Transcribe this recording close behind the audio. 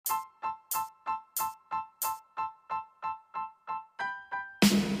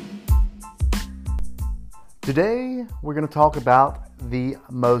Today, we're going to talk about the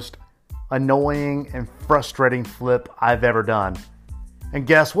most annoying and frustrating flip I've ever done. And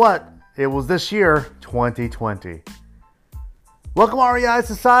guess what? It was this year, 2020. Welcome, REI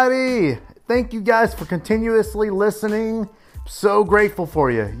Society. Thank you guys for continuously listening. So grateful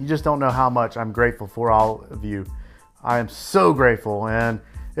for you. You just don't know how much I'm grateful for all of you. I am so grateful, and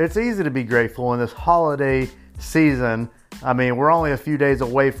it's easy to be grateful in this holiday season. I mean, we're only a few days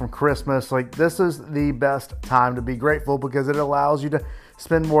away from Christmas. This is the best time to be grateful because it allows you to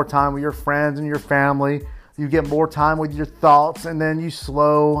spend more time with your friends and your family. You get more time with your thoughts, and then you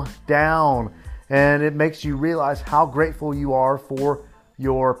slow down. And it makes you realize how grateful you are for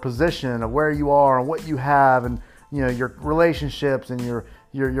your position of where you are and what you have, and your relationships and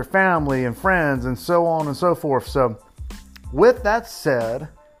your family and friends and so on and so forth. So with that said,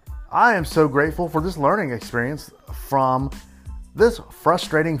 I am so grateful for this learning experience from this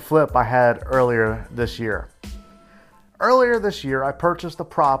frustrating flip I had earlier this year. Earlier this year, I purchased a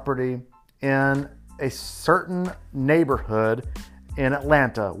property in a certain neighborhood in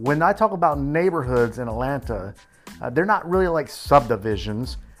Atlanta. When I talk about neighborhoods in Atlanta, they're not really like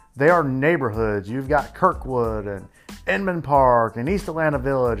subdivisions. They are neighborhoods. You've got Kirkwood and Inman Park and East Atlanta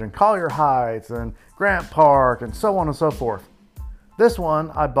Village and Collier Heights and Grant Park and so on and so forth. This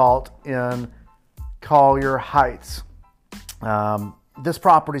one I bought in Collier Heights. This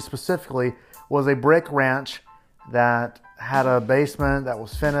property specifically was a brick ranch that had a basement that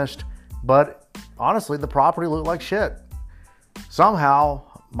was finished, but honestly, the property looked like shit. Somehow,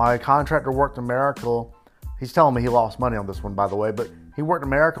 my contractor worked a miracle. He's telling me he lost money on this one, by the way, but he worked a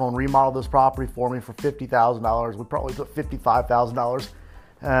miracle and remodeled this property for me for $50,000. We probably put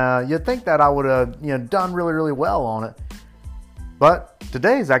 $55,000. You'd think that I would have done really, really well on it. But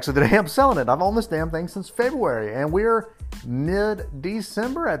today is actually the day I'm selling it. I've owned this damn thing since February, and we're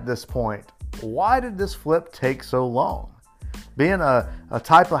mid-December at this point. Why did this flip take so long? Being a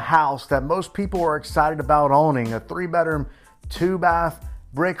type of house that most people are excited about owning, a 3-bedroom, 2-bath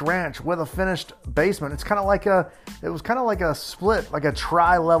brick ranch with a finished basement. It was kind of like a split, like a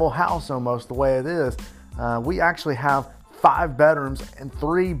tri-level house almost, the way it is. We actually have 5 bedrooms and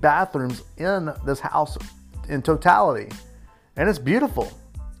 3 bathrooms in this house in totality. And it's beautiful.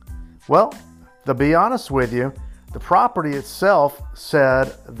 Well, to be honest with you, the property itself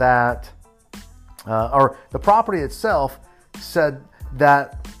said that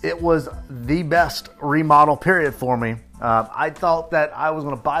it was the best remodel period for me. I thought that I was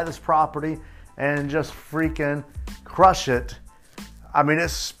going to buy this property and just freaking crush it. I mean, it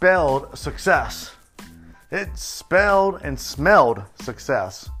spelled success. It spelled and smelled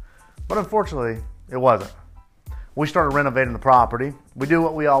success. But unfortunately, it wasn't. We started renovating the property. We do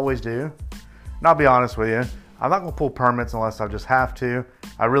what we always do. And I'll be honest with you, I'm not going to pull permits unless I just have to.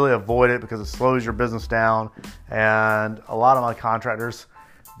 I really avoid it because it slows your business down. And a lot of my contractors,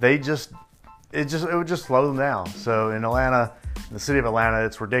 it would just slow them down. So in Atlanta, in the city of Atlanta,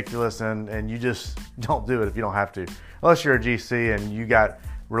 it's ridiculous, and you just don't do it if you don't have to. Unless you're a GC and you got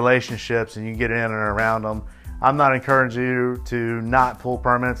relationships and you get in and around them. I'm not encouraging you to not pull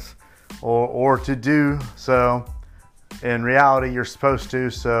permits or to do so. In reality, you're supposed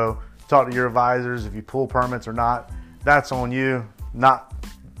to, so talk to your advisors if you pull permits or not. That's on you, not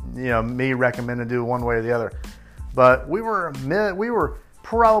me recommending to do one way or the other. But we were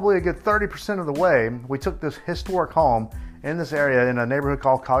probably a good 30% of the way. We took this historic home in this area in a neighborhood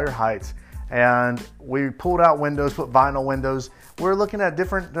called Collier Heights, and we pulled out windows, put vinyl windows. We were looking at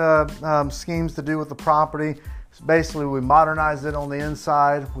different schemes to do with the property. So basically, we modernized it on the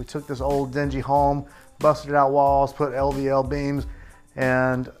inside. We took this old dingy home, busted out walls, put LVL beams,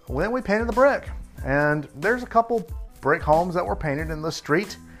 and then we painted the brick. And there's a couple brick homes that were painted in the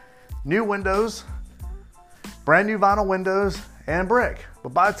street. New windows, brand new vinyl windows, and brick.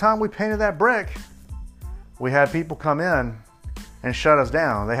 But by the time we painted that brick, we had people come in and shut us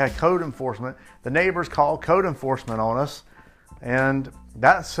down. They had code enforcement. The neighbors called code enforcement on us, and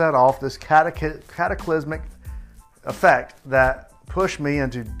that set off this cataclysmic effect that pushed me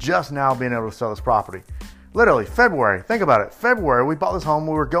into just now being able to sell this property. Literally, February. Think about it. February, we bought this home.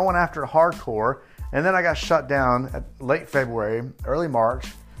 We were going after hardcore, and then I got shut down at late February, early March.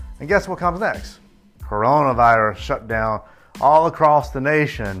 And guess what comes next? Coronavirus shut down all across the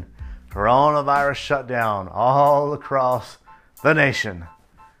nation. Coronavirus shut down all across the nation.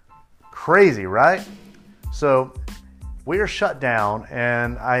 Crazy, right? So we are shut down,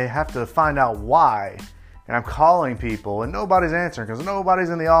 and I have to find out why. And I'm calling people, and nobody's answering because nobody's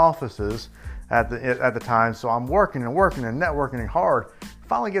in the offices at the time. So I'm working and networking hard.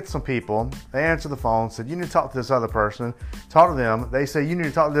 Finally get some people. They answer the phone, said, you need to talk to this other person. Talk to them. They say, you need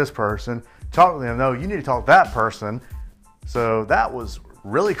to talk to this person. talk to them. No, you need to talk to that person. So that was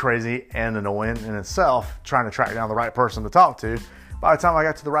really crazy and annoying in itself, trying to track down the right person to talk to. By the time I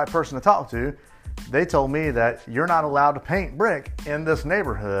got to the right person to talk to, they told me that you're not allowed to paint brick in this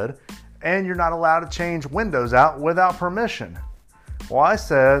neighborhood and you're not allowed to change windows out without permission. Well, I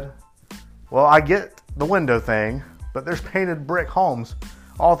said, well, I get the window thing, but there's painted brick homes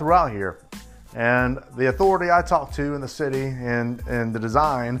all throughout here. And the authority I talked to in the city and the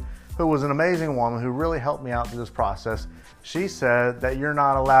design, who was an amazing woman who really helped me out through this process, she said that you're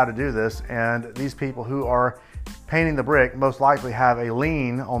not allowed to do this, and these people who are painting the brick most likely have a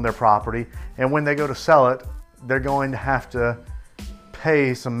lien on their property, and when they go to sell it, they're going to have to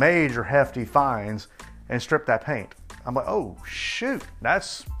pay some major hefty fines and strip that paint. I'm like, oh shoot,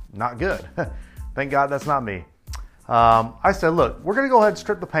 that's not good. Thank God that's not me. I said, look, we're gonna go ahead and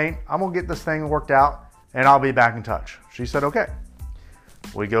strip the paint. I'm gonna get this thing worked out and I'll be back in touch. She said, okay.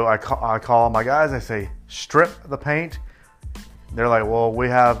 We go, I call my guys, I say, strip the paint. They're like, well, we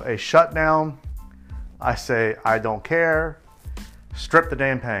have a shutdown. I say, I don't care. Strip the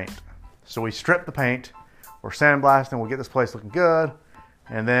damn paint. So we strip the paint. We're sandblasting. We'll get this place looking good.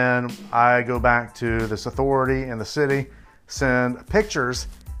 And then I go back to this authority in the city, send pictures,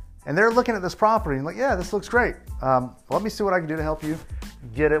 and they're looking at this property and like, yeah, this looks great. Let me see what I can do to help you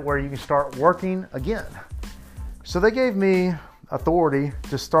get it where you can start working again. So they gave me authority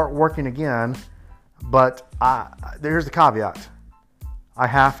to start working again, but here's the caveat. I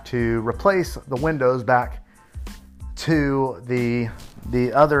have to replace the windows back to the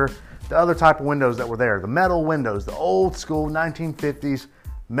other type of windows that were there, the metal windows, the old school 1950s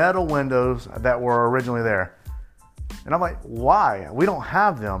metal windows that were originally there. And I'm like, why? We don't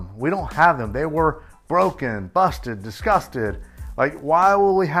have them. We don't have them. They were broken, busted, disgusted. Like, why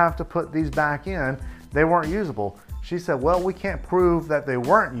will we have to put these back in? They weren't usable. She said, well, we can't prove that they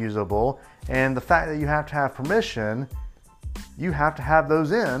weren't usable, and the fact that you have to have permission, you have to have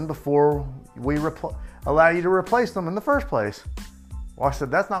those in before we allow you to replace them in the first place. Well, I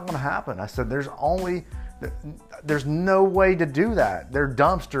said, that's not going to happen. I said, there's no way to do that. They're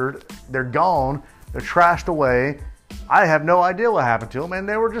dumpstered, they're gone, they're trashed away. I have no idea what happened to them, and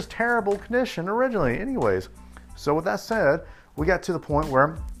they were just terrible condition originally anyways. So with that said, we got to the point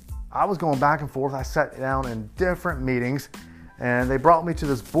where I was going back and forth. I sat down in different meetings, and they brought me to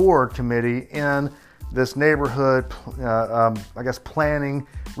this board committee in this neighborhood, I guess, planning,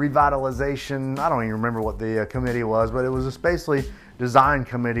 revitalization. I don't even remember what the committee was, but it was just basically design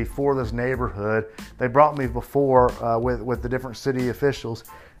committee for this neighborhood. They brought me before with the different city officials,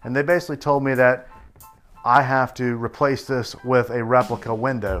 and they basically told me that I have to replace this with a replica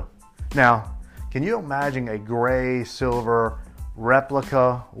window. Now, can you imagine a gray silver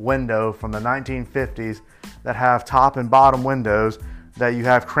replica window from the 1950s that have top and bottom windows that you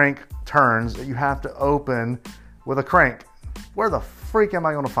have crank turns that you have to open with a crank? Where the freak am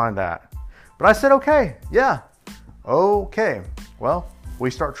I going to find that? But I said, okay, yeah, okay. Well,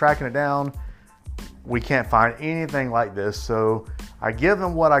 we start tracking it down. We can't find anything like this. So I give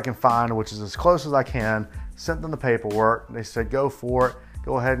them what I can find, which is as close as I can, sent them the paperwork. They said, go for it.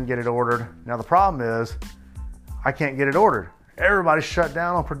 Go ahead and get it ordered. Now the problem is I can't get it ordered. Everybody's shut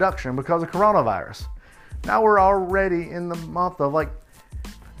down on production because of coronavirus. Now we're already in the month of like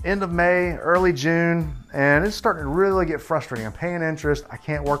end of May, early June, and it's starting to really get frustrating. I'm paying interest. I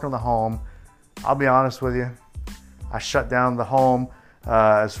can't work on the home. I'll be honest with you. I shut down the home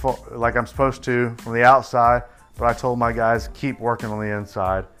like I'm supposed to from the outside, but I told my guys, keep working on the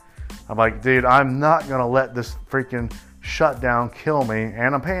inside. I'm like, dude, I'm not going to let this freaking shutdown kill me,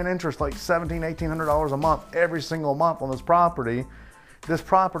 and I'm paying interest like $1,700, $1,800 a month every single month on this property. This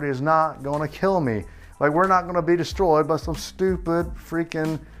property is not going to kill me. Like, we're not going to be destroyed by some stupid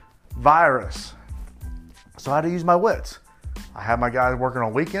freaking virus. So I had to use my wits. I had my guys working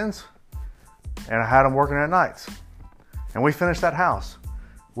on weekends, and I had them working at nights. And we finished that house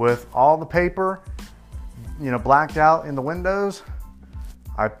with all the paper, blacked out in the windows.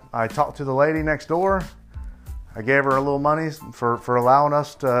 I talked to the lady next door. I gave her a little money for allowing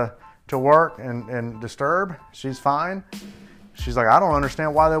us to work and disturb. She's fine. She's like, I don't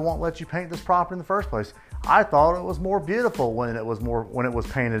understand why they won't let you paint this property in the first place. I thought it was more beautiful when it was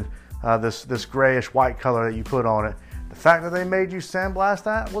painted this grayish white color that you put on it. The fact that they made you sandblast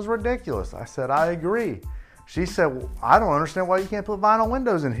that was ridiculous. I said, I agree. She said, well, I don't understand why you can't put vinyl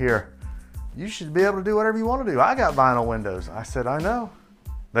windows in here. You should be able to do whatever you want to do. I got vinyl windows. I said, I know.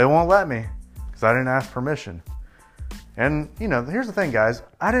 They won't let me because I didn't ask permission. And, here's the thing, guys.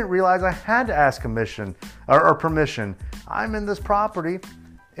 I didn't realize I had to ask permission. I'm in this property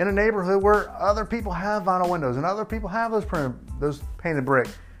in a neighborhood where other people have vinyl windows and other people have those painted brick.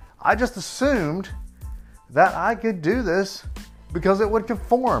 I just assumed that I could do this because it would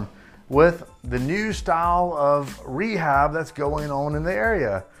conform with the new style of rehab that's going on in the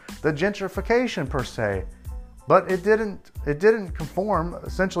area, the gentrification per se. But it didn't conform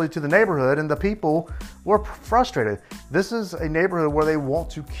essentially to the neighborhood, and the people were frustrated. This is a neighborhood where they want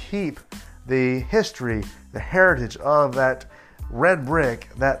to keep the history, the heritage of that red brick,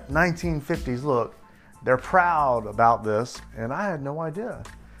 that 1950s look. They're proud about this, and I had no idea.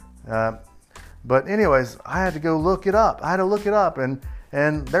 But anyways, I had to go look it up. I had to look it up,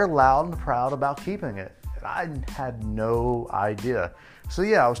 and they're loud and proud about keeping it. And I had no idea. So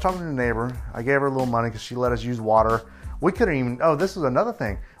yeah, I was talking to a neighbor. I gave her a little money because she let us use water. We couldn't even, oh, this is another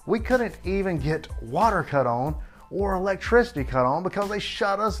thing. We couldn't even get water cut on or electricity cut on because they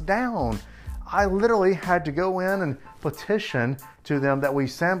shut us down. I literally had to go in and petition to them that we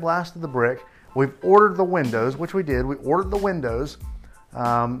sandblasted the brick. We've ordered the windows, which we did. We ordered the windows.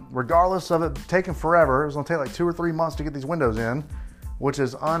 Regardless of it taking forever, it was going to take like 2 or 3 months to get these windows in, which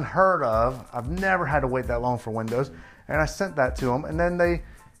is unheard of. I've never had to wait that long for windows. And I sent that to them, and then they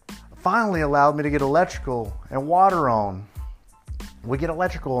finally allowed me to get electrical and water on. We get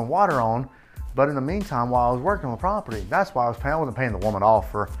electrical and water on, but in the meantime, while I was working on the property, that's why I was paying. I wasn't paying the woman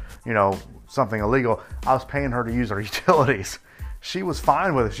off for, something illegal. I was paying her to use her utilities. She was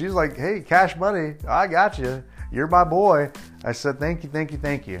fine with it. She was like, hey, Cash Money, I got you. You're my boy. I said, thank you, thank you,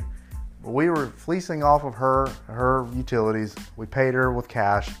 thank you. We were fleecing off of her utilities. We paid her with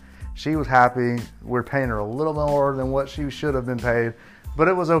cash. She was happy. We're paying her a little more than what she should have been paid, but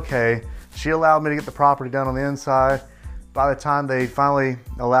it was okay. She allowed me to get the property done on the inside. By the time they finally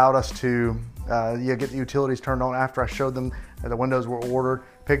allowed us to get the utilities turned on, after I showed them that the windows were ordered,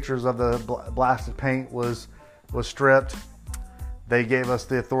 pictures of the blasted paint was stripped. They gave us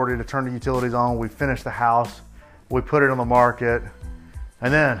the authority to turn the utilities on. We finished the house. We put it on the market.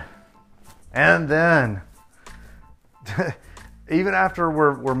 And then, even after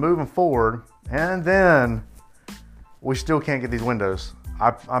we're moving forward, and then we still can't get these windows.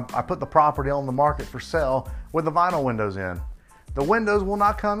 I put the property on the market for sale with the vinyl windows in. The windows will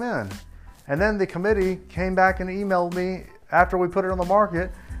not come in. And then the committee came back and emailed me after we put it on the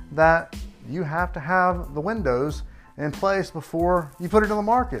market that you have to have the windows in place before you put it on the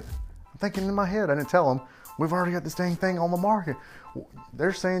market. I'm thinking in my head, I didn't tell them, we've already got this dang thing on the market.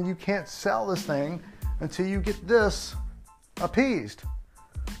 They're saying you can't sell this thing until you get this appeased.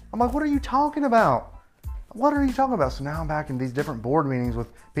 I'm like, what are you talking about? What are you talking about? So now I'm back in these different board meetings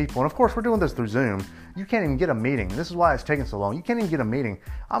with people. And of course, we're doing this through Zoom. You can't even get a meeting. This is why it's taking so long. You can't even get a meeting.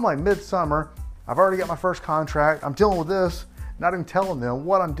 I'm like midsummer. I've already got my first contract. I'm dealing with this, not even telling them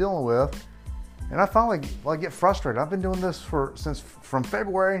what I'm dealing with. And I finally get frustrated. I've been doing this from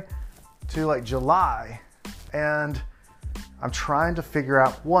February to like July. And I'm trying to figure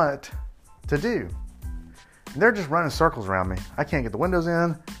out what to do. And they're just running circles around me. I can't get the windows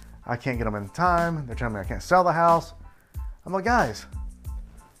in. I can't get them in time. They're telling me I can't sell the house. I'm like, guys,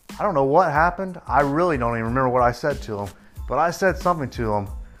 I don't know what happened. I really don't even remember what I said to them. But I said something to them.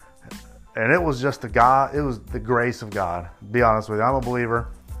 And it was just it was the grace of God. To be honest with you, I'm a believer.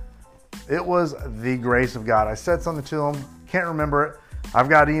 It was the grace of God. I said something to them. Can't remember it. I've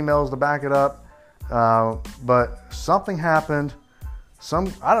got emails to back it up. But something happened.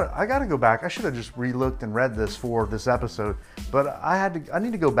 I got to go back. I should have just re-looked and read this for this episode. But I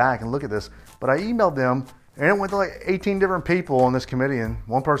need to go back and look at this. But I emailed them, and it went to like 18 different people on this committee. And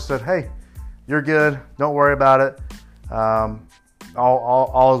one person said, hey, you're good. Don't worry about it.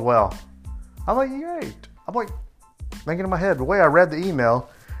 All is well. I'm like, great. I'm like thinking in my head, the way I read the email,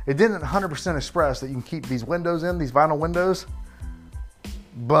 it didn't 100% express that you can keep these windows in, these vinyl windows.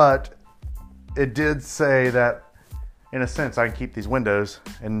 But it did say that, in a sense, I can keep these windows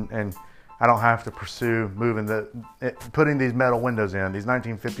and I don't have to pursue putting these metal windows in, these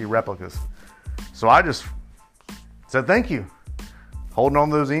 1950 replicas. So I just said thank you. Holding on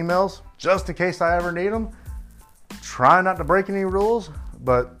to those emails just in case I ever need them. Try not to break any rules,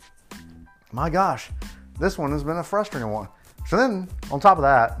 but my gosh, this one has been a frustrating one. So then, on top of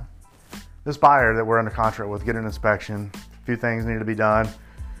that, this buyer that we're under contract with, get an inspection, a few things need to be done.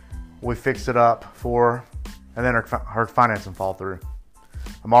 We fixed it up and then her financing fall through.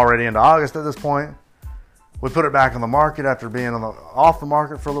 I'm already into August at this point. We put it back on the market after being off the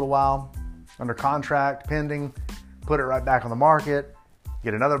market for a little while, under contract, pending, put it right back on the market,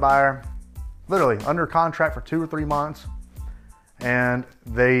 get another buyer, literally under contract for 2 or 3 months. And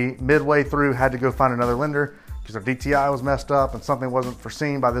they, midway through, had to go find another lender because their DTI was messed up and something wasn't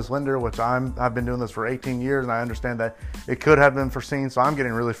foreseen by this lender, which I've been doing this for 18 years and I understand that it could have been foreseen, so I'm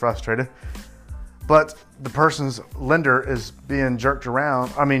getting really frustrated. but the person's lender is being jerking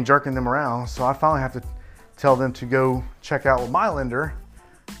them around. So I finally have to tell them to go check out with my lender.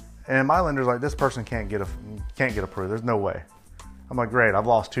 And my lender's like, this person can't get approved. There's no way. I'm like, great, I've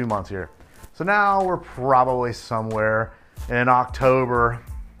lost 2 months here. So now we're probably somewhere in October.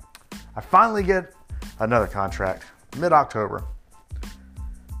 I finally get another contract, mid-October.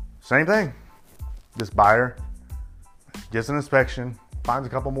 Same thing. This buyer gets an inspection, finds a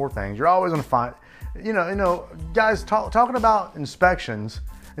couple more things. You're always going to find, guys, talking about inspections.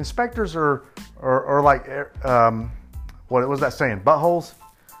 Inspectors are like, what was that saying? Buttholes.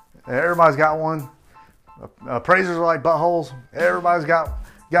 Everybody's got one. Appraisers are like buttholes. Everybody's got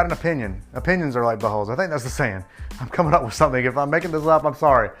an opinion. Opinions are like buttholes. I think that's the saying. I'm coming up with something. If I'm making this up, I'm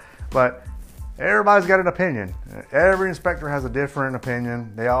sorry. But everybody's got an opinion. Every inspector has a different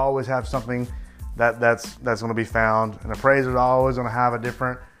opinion. They always have something that's going to be found. An appraiser is always going to have a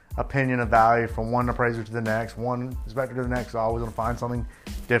different opinion of value from one appraiser to the next. One inspector to the next is always going to find something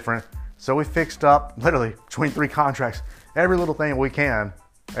different. So we fixed up literally between 3 contracts, every little thing we can.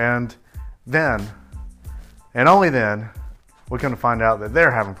 And then, and only then, we come to find out that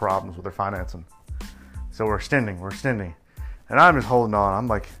they're having problems with their financing. So we're extending. And I'm just holding on. I'm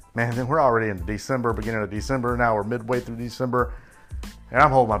like, man, then we're already in December, beginning of December. Now we're midway through December. And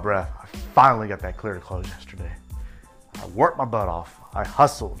I'm holding my breath. I finally got that clear to close yesterday. I worked my butt off. I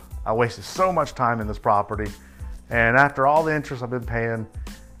hustled. I wasted so much time in this property. And after all the interest I've been paying,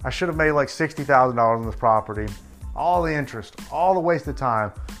 I should have made like $60,000 on this property. All the interest, all the wasted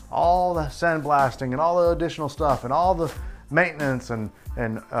time, all the sandblasting and all the additional stuff and all the maintenance and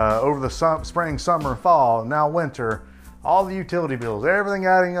over the spring, summer, fall, now winter, all the utility bills, everything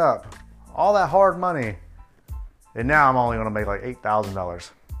adding up, all that hard money. And now I'm only going to make like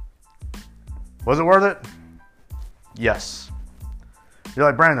 $8,000. Was it worth it? Yes. You're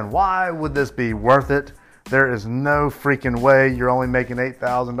like, Brandon, why would this be worth it? There is no freaking way you're only making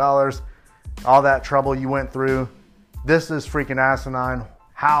 $8,000. All that trouble you went through. This is freaking asinine.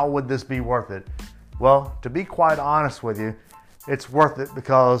 How would this be worth it? Well, to be quite honest with you, it's worth it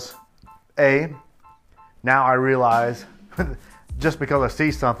because now I realize just because I see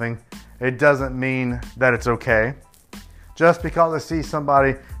something, it doesn't mean that it's okay. Just because I see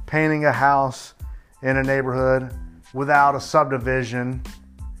somebody painting a house in a neighborhood without a subdivision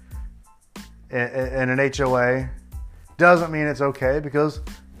in an HOA doesn't mean it's okay, because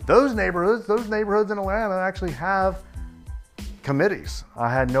those neighborhoods in Atlanta actually have committees.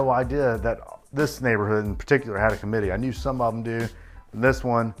 I had no idea that this neighborhood in particular had a committee. I knew some of them do. This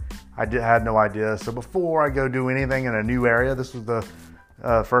one, had no idea. So before I go do anything in a new area, this was the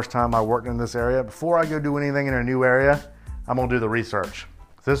first time I worked in this area. Before I go do anything in a new area, I'm going to do the research.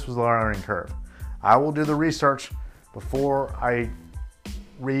 This was the learning curve. I will do the research before I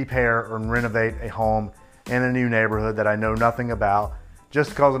repair or renovate a home in a new neighborhood that I know nothing about. Just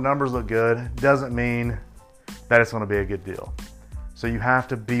because the numbers look good doesn't mean that it's going to be a good deal. So you have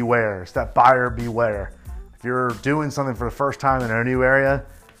to beware. It's that buyer beware. If you're doing something for the first time in a new area,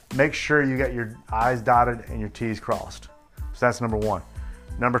 make sure you get your I's dotted and your T's crossed. So that's number 1.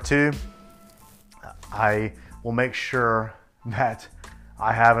 Number 2, I will make sure that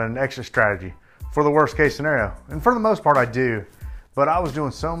I have an exit strategy for the worst case scenario. And for the most part, I do. But I was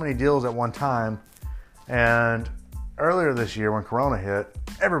doing so many deals at one time. And earlier this year when Corona hit,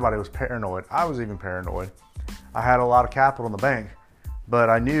 everybody was paranoid. I was even paranoid. I had a lot of capital in the bank. But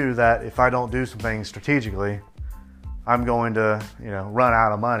I knew that if I don't do some things strategically, I'm going to, run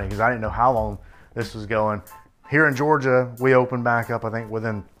out of money, because I didn't know how long this was going. Here in Georgia, we opened back up, I think,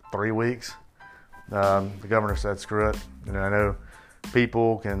 within 3 weeks. The governor said, screw it. I know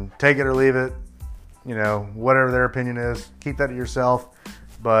people can take it or leave it, whatever their opinion is, keep that to yourself.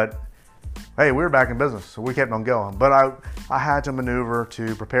 But hey, we were back in business, so we kept on going. But I had to maneuver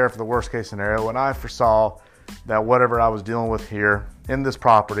to prepare for the worst case scenario, and I foresaw that whatever I was dealing with here in this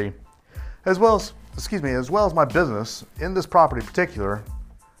property, as well as my business in this property in particular,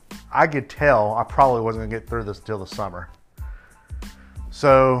 I could tell I probably wasn't gonna get through this till the summer.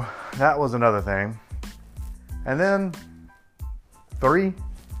 So that was another thing. And then 3,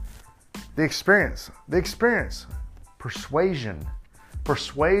 the experience, persuasion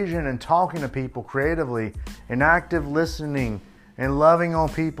and talking to people creatively and active listening and loving on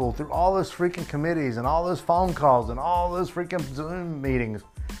people through all those freaking committees and all those phone calls and all those freaking Zoom meetings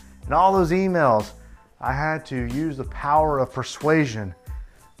and all those emails. I had to use the power of persuasion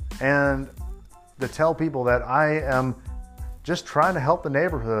and to tell people that I am just trying to help the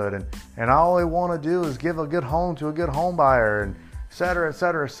neighborhood, and all I want to do is give a good home to a good home buyer, and et cetera, et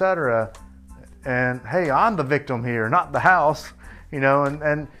cetera, et cetera. And hey, I'm the victim here, not the house.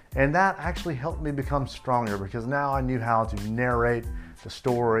 and that actually helped me become stronger because now I knew how to narrate the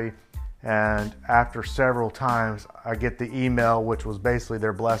story. And after several times, I get the email, which was basically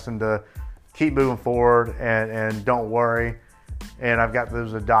their blessing to keep moving forward and don't worry. And I've got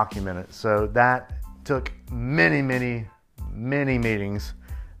those to document it. So that took many meetings,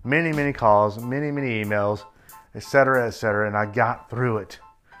 many calls, many emails, etc. And I got through it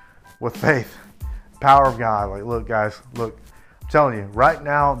with faith, power of God. Like, look, guys, look, I'm telling you, right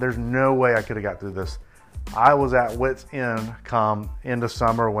now, there's no way I could have got through this. I was at wit's end come into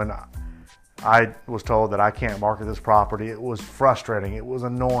summer when I was told that I can't market this property. It was frustrating. It was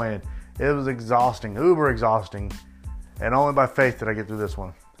annoying. It was exhausting, uber exhausting. And only by faith did I get through this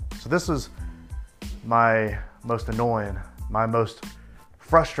one. So this is my most annoying, my most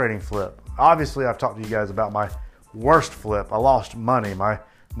frustrating flip. Obviously, I've talked to you guys about my worst flip. I lost money.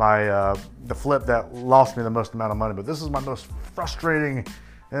 The flip that lost me the most amount of money. But this is my most frustrating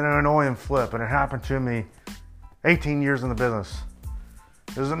and annoying flip. And it happened to me 18 years in the business.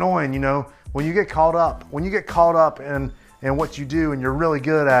 It was annoying, when you get caught up in what you do and you're really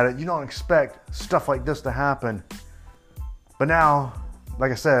good at it, you don't expect stuff like this to happen. But now,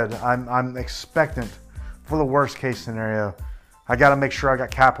 like I said, I'm expectant for the worst case scenario. I got to make sure I got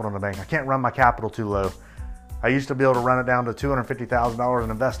capital in the bank. I can't run my capital too low. I used to be able to run it down to $250,000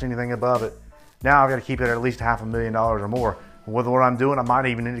 and invest anything above it. Now I've got to keep it at least $500,000 or more. With what I'm doing, I might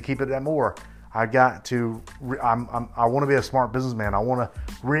even need to keep it at more. I want to be a smart businessman. I want to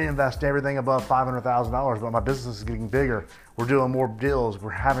reinvest everything above $500,000, but my business is getting bigger. We're doing more deals.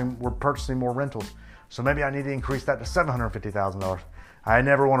 We're purchasing more rentals. So maybe I need to increase that to $750,000. I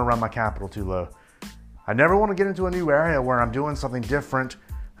never want to run my capital too low. I never want to get into a new area where I'm doing something different,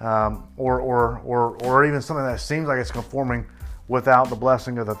 or even something that seems like it's conforming without the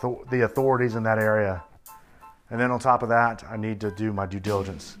blessing of the authorities in that area. And then on top of that, I need to do my due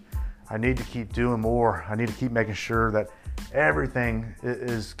diligence. I need to keep doing more. I need to keep making sure that everything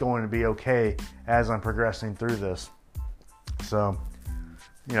is going to be okay as I'm progressing through this. So,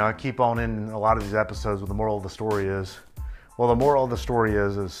 I keep on in a lot of these episodes with the moral of the story is, the moral of the story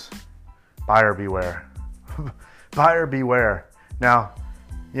is buyer beware. Buyer beware. Now,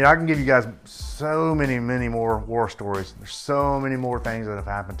 I can give you guys so many more war stories. There's so many more things that have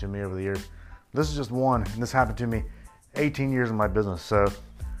happened to me over the years. This is just one, and this happened to me 18 years in my business. So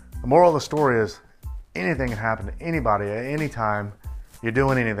the moral of the story is anything can happen to anybody at any time you're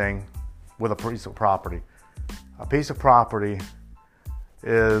doing anything with a piece of property. A piece of property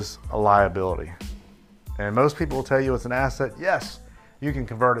is a liability. And most people will tell you it's an asset. Yes, you can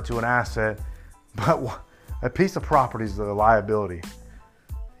convert it to an asset, but a piece of property is a liability.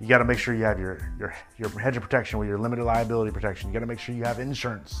 You got to make sure you have your hedge of protection with your limited liability protection. You got to make sure you have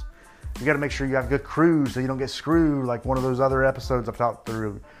insurance. You got to make sure you have good crews so you don't get screwed like one of those other episodes I've talked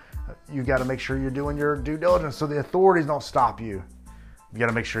through. You got to make sure you're doing your due diligence so the authorities don't stop you. You got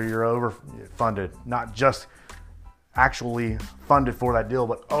to make sure you're overfunded, not just actually funded for that deal,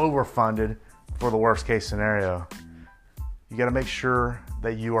 but overfunded for the worst case scenario. You got to make sure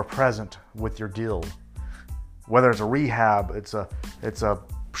that you are present with your deal. Whether it's a rehab, it's a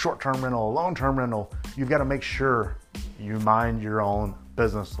short-term rental, a long-term rental, you've got to make sure you mind your own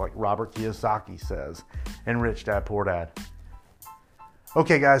business, like Robert Kiyosaki says in Rich Dad Poor Dad.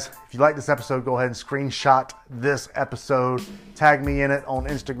 Okay, guys, if you like this episode, go ahead and screenshot this episode. Tag me in it on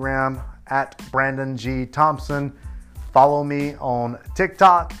Instagram at Brandon G. Thompson. Follow me on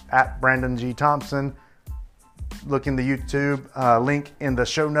TikTok at Brandon G. Thompson. Look in the YouTube link in the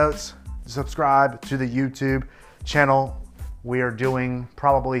show notes. Subscribe to the YouTube channel. We are doing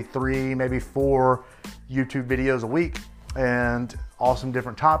probably 3, maybe 4 YouTube videos a week and all some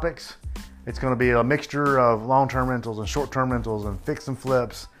different topics. It's going to be a mixture of long-term rentals and short-term rentals and fix and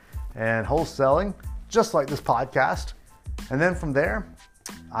flips and wholesaling, just like this podcast. And then from there,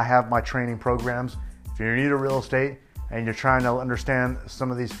 I have my training programs. If you're new to real estate and you're trying to understand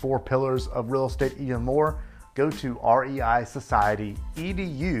some of these 4 pillars of real estate even more, go to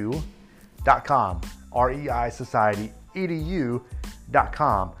reisociety.edu.com,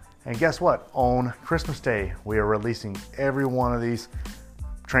 reisociety.edu.com. And guess what? On Christmas Day, we are releasing every one of these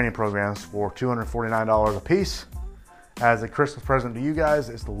training programs for $249 a piece as a Christmas present to you guys.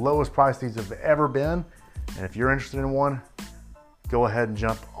 It's the lowest price these have ever been. And if you're interested in one, go ahead and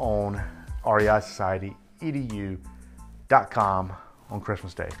jump on reisociety.edu.com on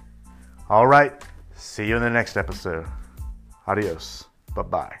Christmas Day. All right. See you in the next episode. Adios.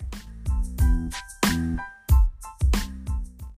 Bye-bye.